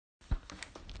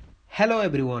Hello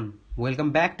everyone,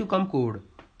 welcome back to Code.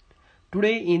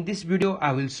 Today in this video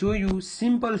I will show you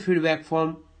simple feedback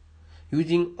form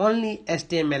using only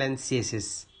HTML and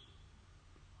CSS.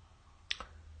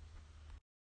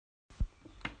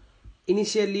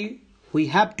 Initially we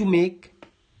have to make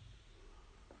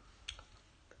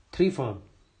 3 form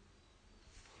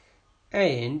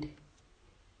and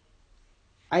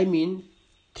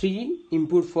 3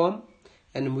 input form,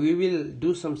 and we will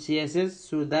do some CSS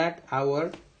so that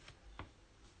our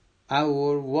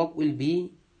work will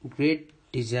be great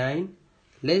design.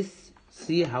 Let's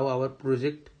see how our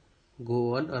project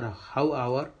go on, or how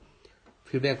our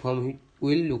feedback form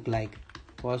will look like.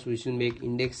 First we should make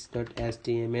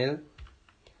index.html,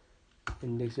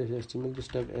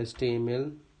 just type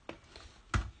html,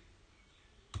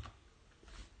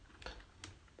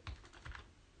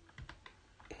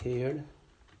 here,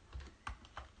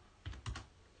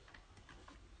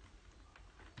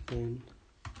 then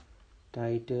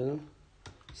title,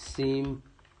 simple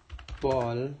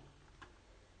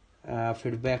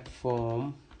feedback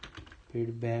form,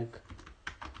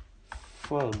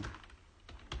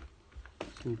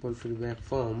 simple feedback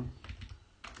form.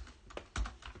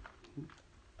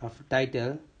 After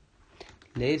title,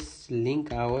 let's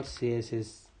link our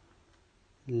CSS,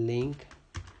 link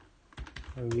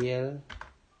real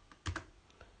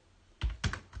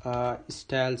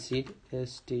style sheet,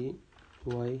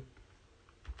 STY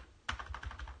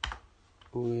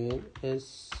where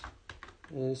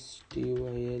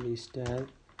STYL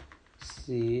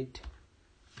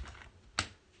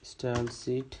style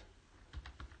sheet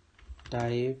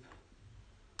type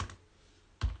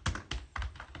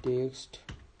text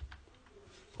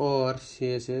or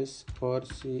CSS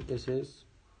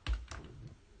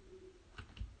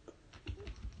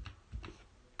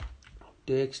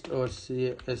text or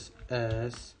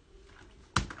CSS,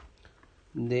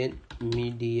 then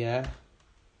media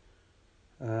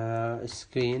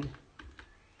screen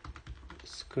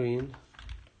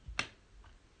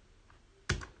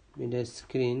media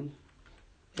screen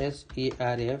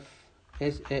SASREF,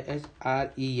 I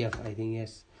think,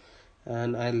 yes,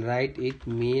 and I'll write it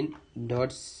main.css.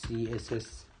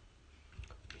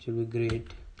 Should be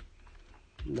great.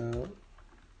 Now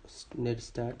let's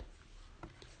start.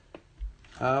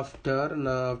 After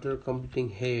completing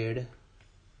head,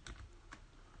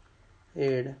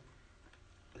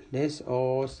 let's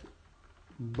ask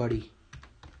body.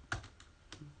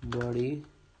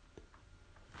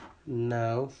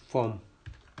 Now form.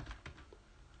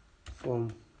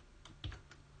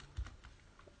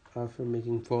 After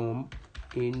making form,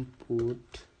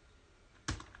 input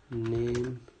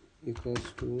name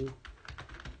equals to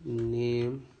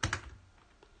name,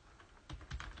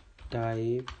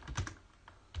 type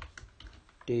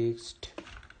text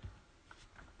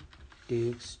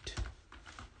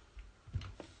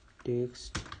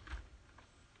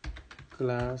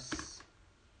class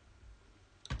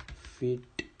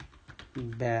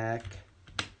feedback,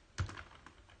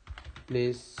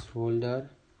 placeholder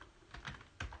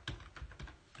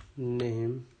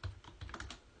name,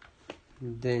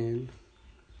 then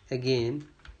again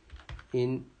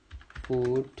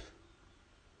input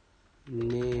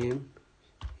name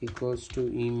equals to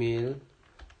email.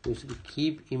 We should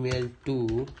keep email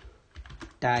to,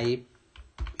 type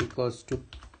equals to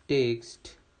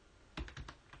text.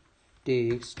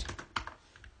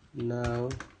 Now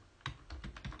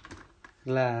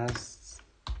class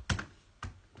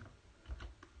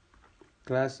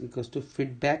equals to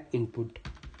feedback input,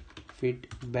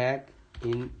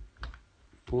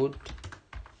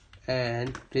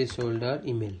 and placeholder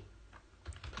email.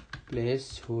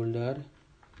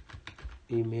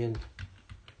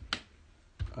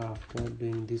 After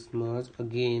doing this merge,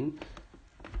 again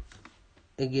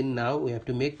now we have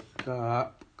to make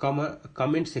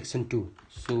comment section 2.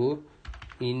 So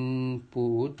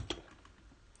input,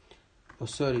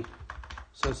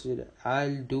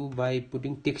 I'll do by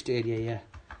putting text area.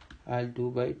 I'll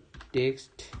do by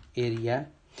text area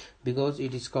because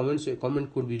it is comment, so a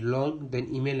comment could be long,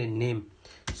 then email and name.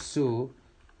 So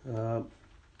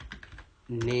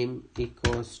name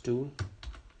equals to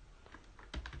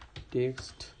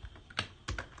text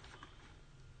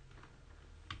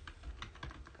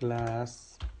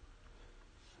class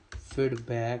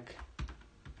feedback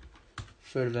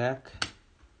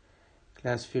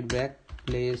class feedback,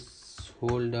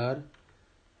 placeholder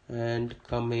and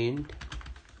comment,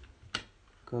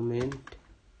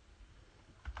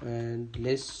 and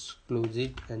let's close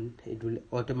it, and it will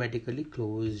automatically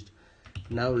closed.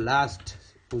 Now last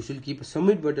we should keep a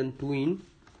submit button to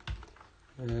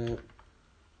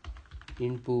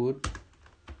input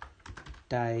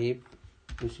type,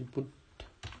 we should put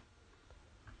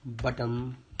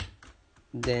bottom,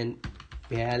 then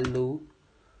value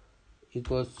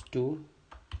equals to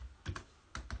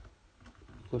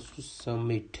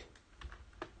submit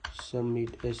sub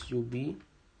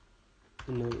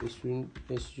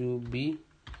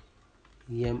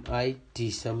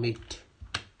submit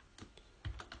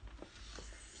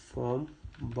from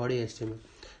body HTML,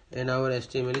 and our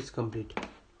HTML is complete.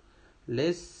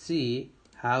 Let's see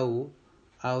how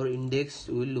our index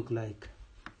will look like.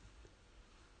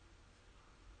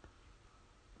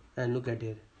 And look at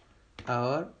here,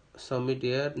 our submit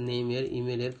here, name here,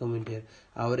 email here, comment here.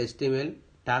 Our HTML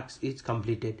task is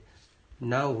completed.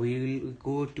 Now we will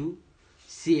go to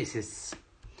CSS.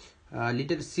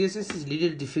 CSS is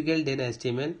little difficult than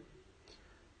HTML,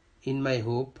 in my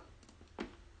hope.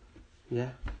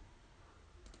 Yeah,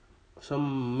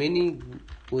 many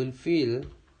will feel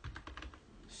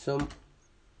some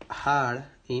hard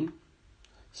in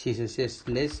CSS. Yes,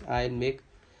 let's I make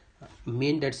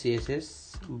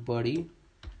main.css body.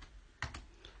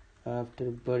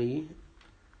 After body,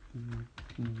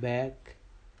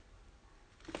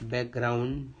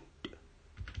 background,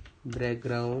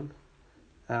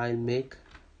 I'll make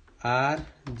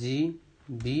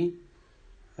RGB.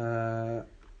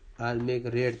 I'll make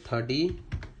red 30,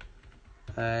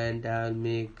 and I'll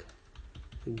make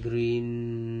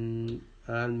green,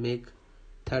 I'll make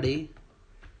 30,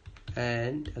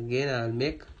 and again I'll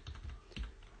make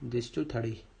this to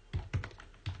 30.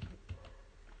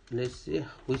 Let's see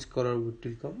which color will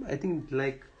come. I think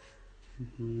like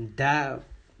little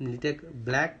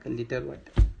black, little white.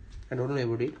 I don't know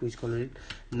about it, which color it.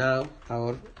 Now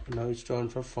it's turn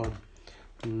for form.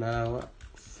 Now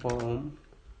form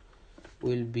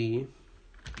will be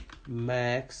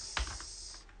max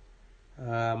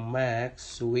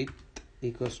width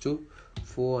equals to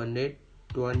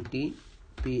 420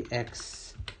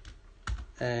 px,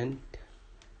 and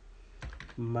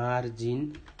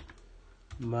margin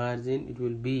it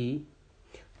will be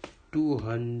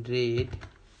 200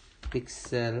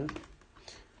 pixel,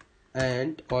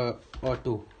 and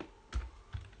auto.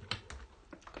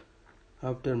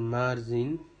 After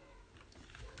margin,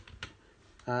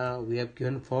 we have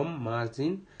given form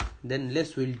margin. Then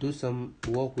we'll do some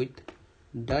work with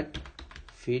dot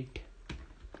feedback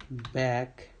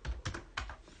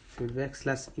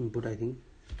slash input. I think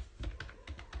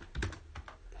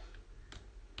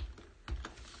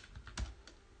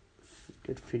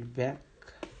feedback.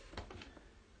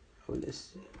 Let's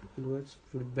see, it was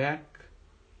feedback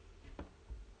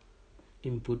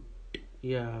input.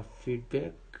 Yeah,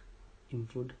 feedback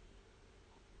input.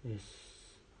 Yes,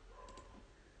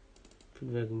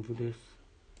 feedback input. Yes,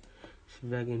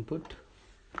 feedback input.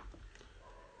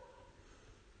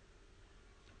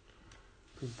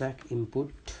 Feedback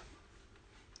input.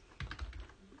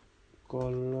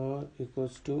 Color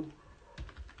equals to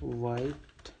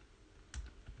white.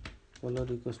 Color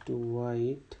equals to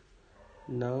white.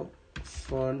 Now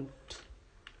font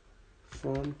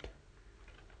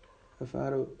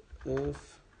FRF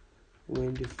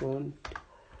Wendy font,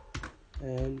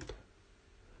 and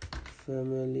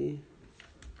family.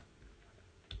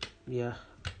 Yeah,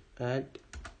 add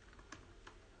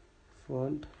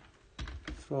font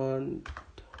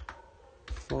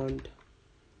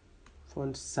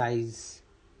size.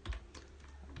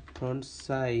 Font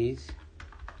size,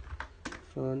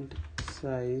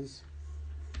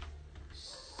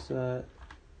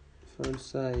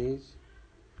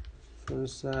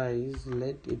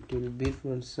 let it will be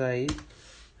font size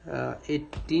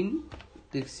 18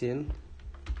 pixel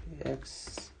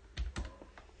x.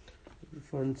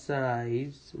 Font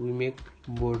size, we make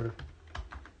border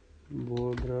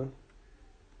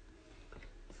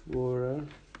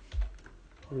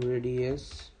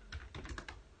radius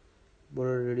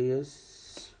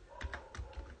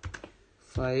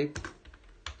 5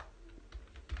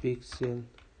 pixel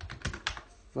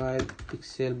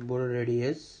border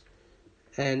radius,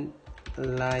 and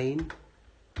line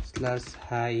slash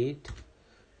height,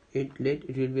 it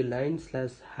will be line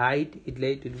slash height, it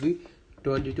will be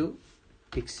 22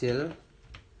 pixel.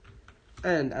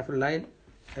 And after line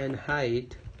and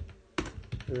height,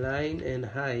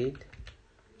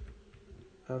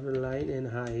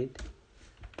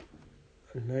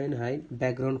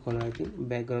 background color. I think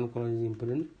background color is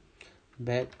important.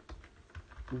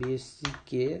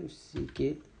 BSCK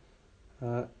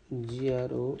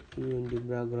GROUND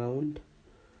background,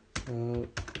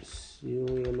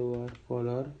 COLOR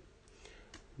color,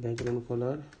 background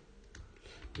color,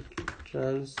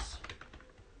 trans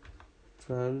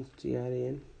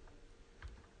TRAN,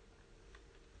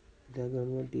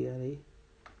 background TRA,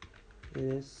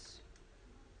 S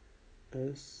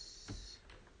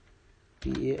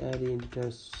PARE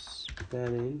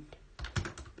transparent.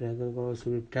 Background color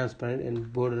should be transparent,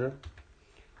 and border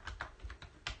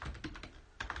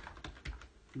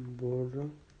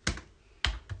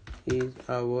is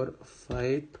our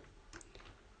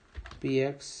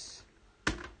 5px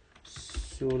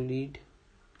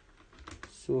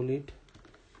solid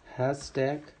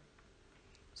hashtag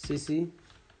cc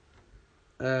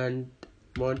and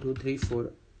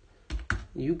 1234.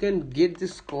 You can get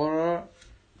this color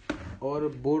or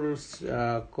borders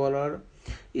color,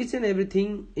 each and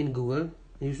everything in Google.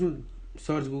 You should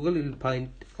search Google, you will find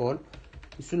all.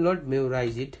 You should not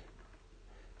memorize it.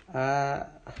 I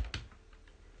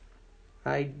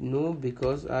know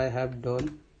because I have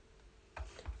done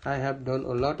a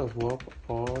lot of work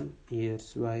on here,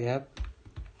 so I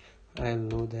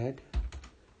know that.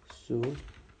 So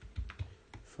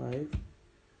 5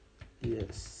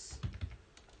 yes,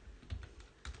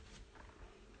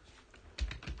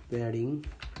 padding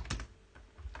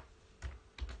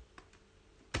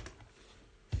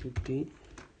 50px.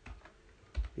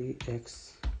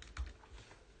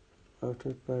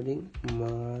 After padding,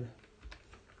 margin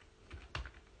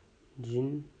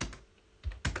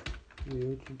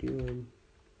width and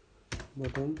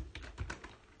bottom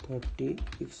 30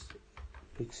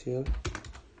 pixel.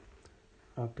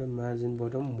 After margin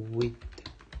bottom width,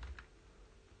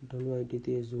 width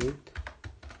is width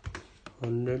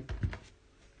 100%.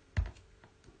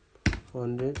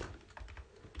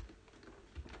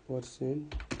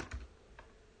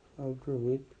 After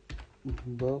width,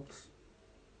 box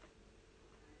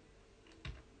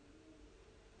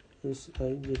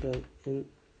SIZIN,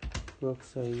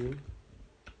 box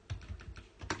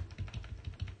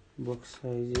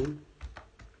sizing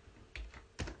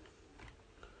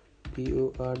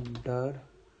BOR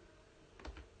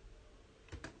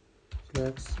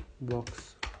flex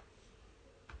box.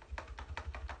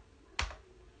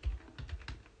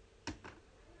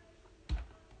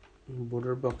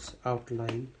 Border box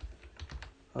outline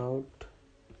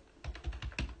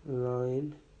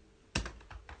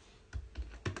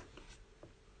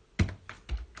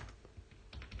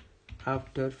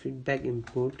after feedback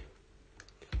input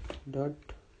dot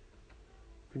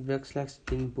feedback slash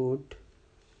input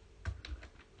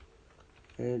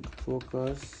and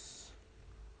focus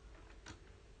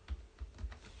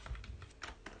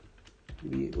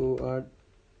BOR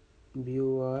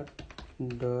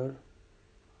the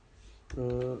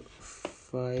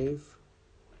 5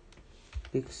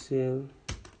 pixel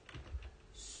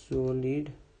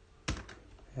solid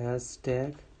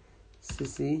hashtag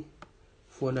cc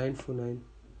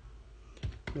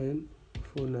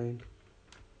 4949.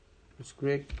 It's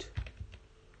great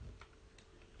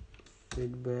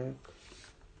feedback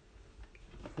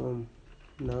from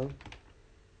now.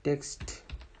 Text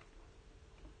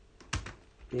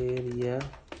area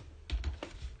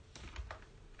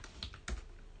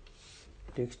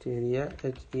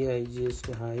HEIGS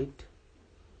height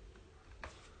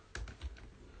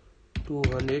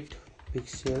 200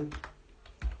 pixel.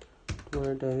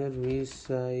 200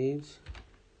 resize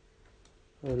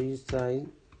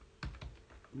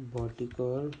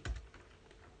vertical,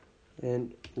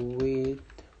 and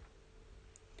width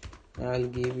I'll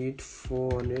give it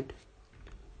 400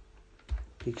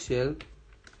 pixel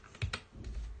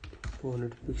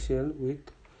with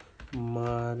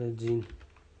margin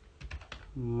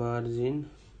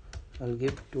I'll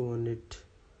give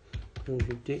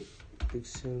 250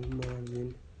 pixel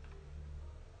margin.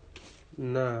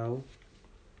 Now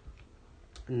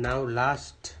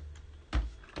last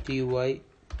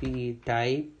TYP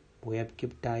type,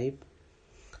 webkit type,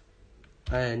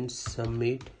 and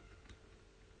submit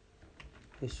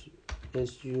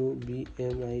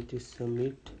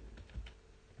submit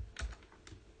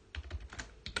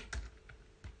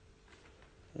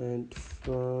and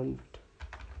font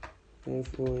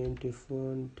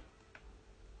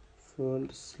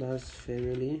font slash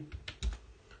family,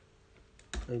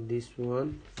 like this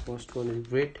one. First one is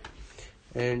great,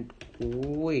 and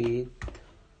width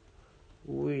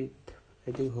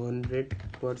I think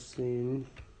 100%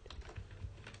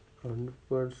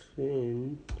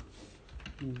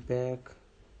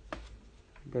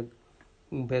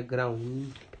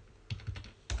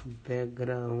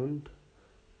 background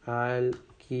I'll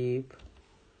keep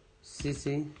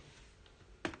CC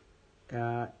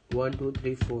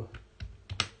 1234,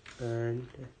 and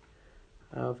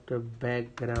after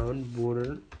background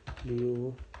border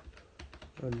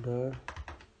under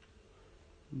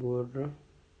border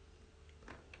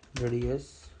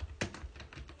radius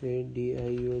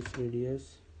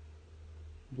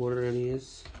border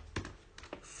radius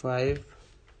 5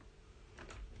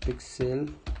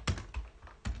 pixel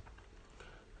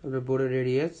After border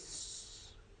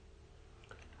radius,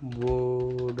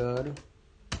 border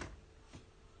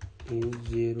is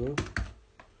 0.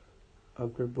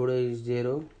 After border is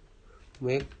 0,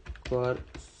 make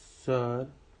cursor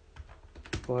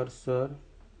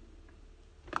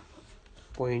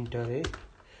pointer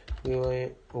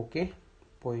okay,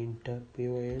 pointer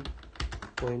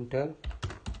pointer.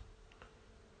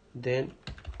 Then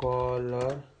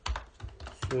color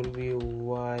should be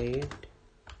white.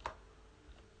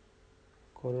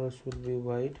 Color should be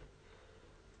white.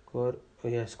 Color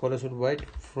should be white.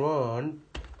 Font.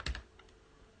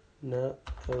 No,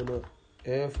 font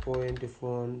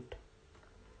font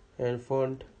and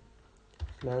font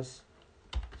plus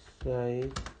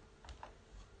size.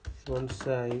 Font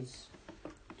size.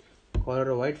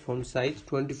 Color white. Font size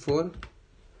 24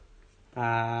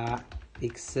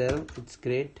 pixel. It's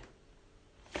great.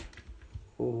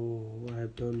 Oh, I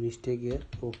have done mistake here.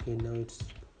 Okay, now it's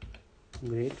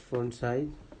great. Font size.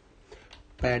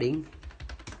 Padding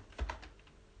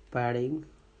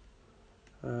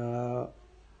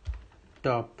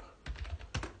top.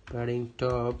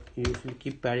 You should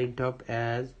keep padding top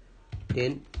as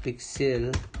 10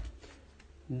 pixel.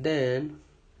 Then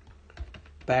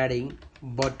padding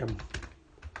bottom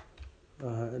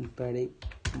and padding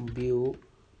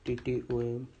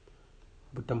bottom,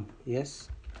 bottom, yes,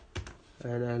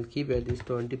 and I'll keep at this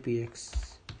 20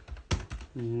 px.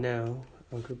 Now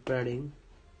after padding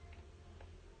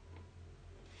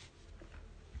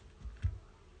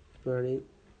bottom,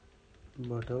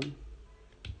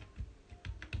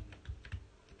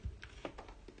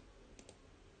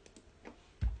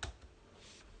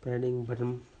 padding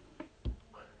bottom,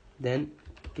 then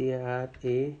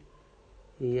TRANSITION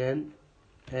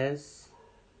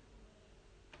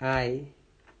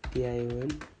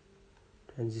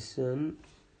transition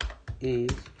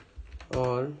is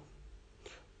or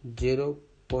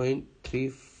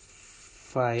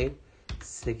 0.35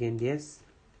 second, yes,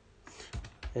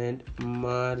 and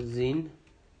margin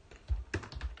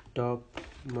top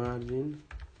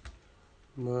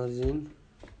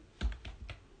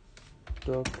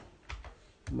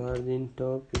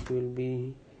it will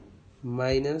be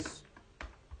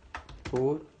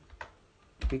 -4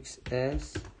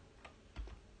 pixels.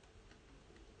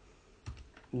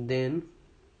 Then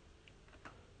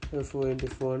font weight,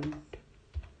 font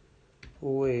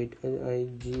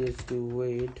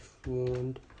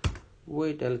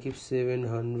weight I'll keep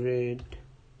 700.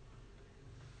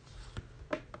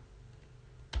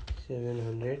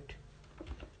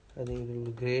 I think it will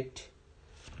be great.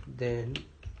 Then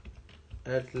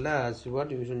at last what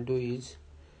we will do is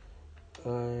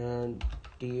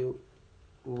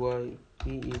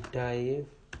type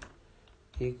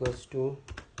equals to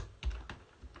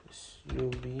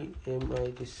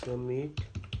submit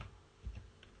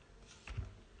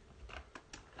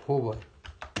hover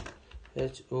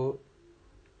hover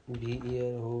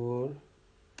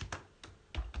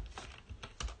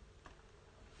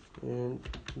and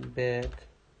back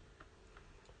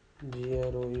and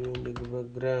the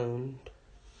background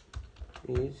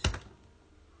is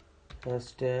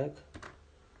hashtag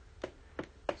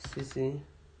cc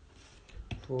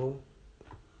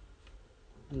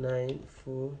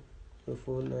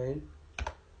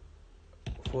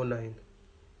 4949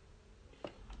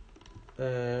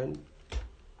 and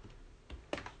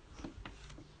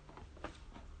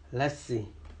let's see,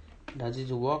 does it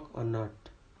work or not?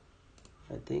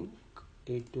 I think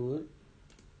it will.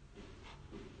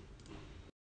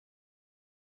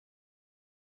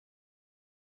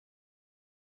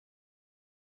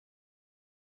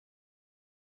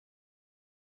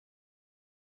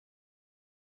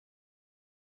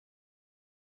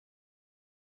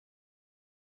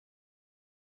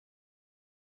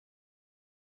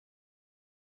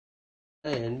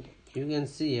 And you can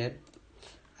see here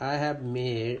I have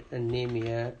made a name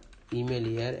here, email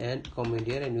here, and comment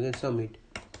here, and you can submit.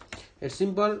 It's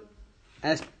simple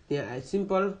as a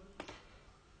simple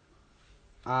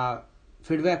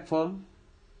feedback form.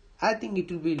 I think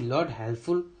it will be a lot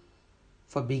helpful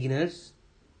for beginners,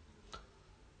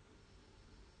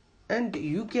 and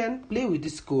you can play with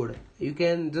this code. You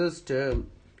can just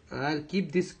I'll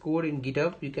keep this code in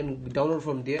GitHub. You can download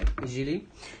from there easily,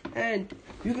 and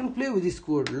you can play with this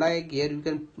code. Like here, you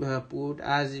can put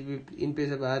RGB in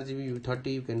place of RGB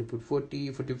 30. You can put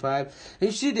 40, 45. And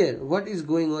you see there what is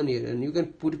going on here, and you can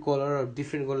put color of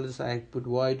different colors. I put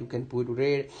white. You can put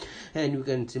red, and you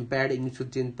can change padding. You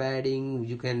should change padding.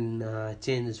 You can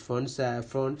change font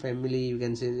family. You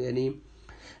can change any,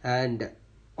 and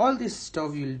all this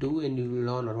stuff you'll do, and you will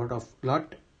learn a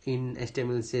lot in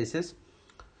HTML and CSS.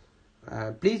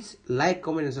 Please like,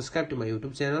 comment, and subscribe to my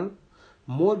YouTube channel.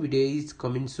 More video is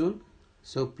coming soon,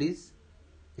 so please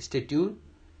stay tuned.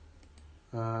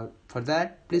 For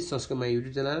that, please subscribe my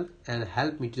YouTube channel and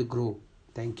help me to grow.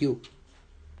 Thank you.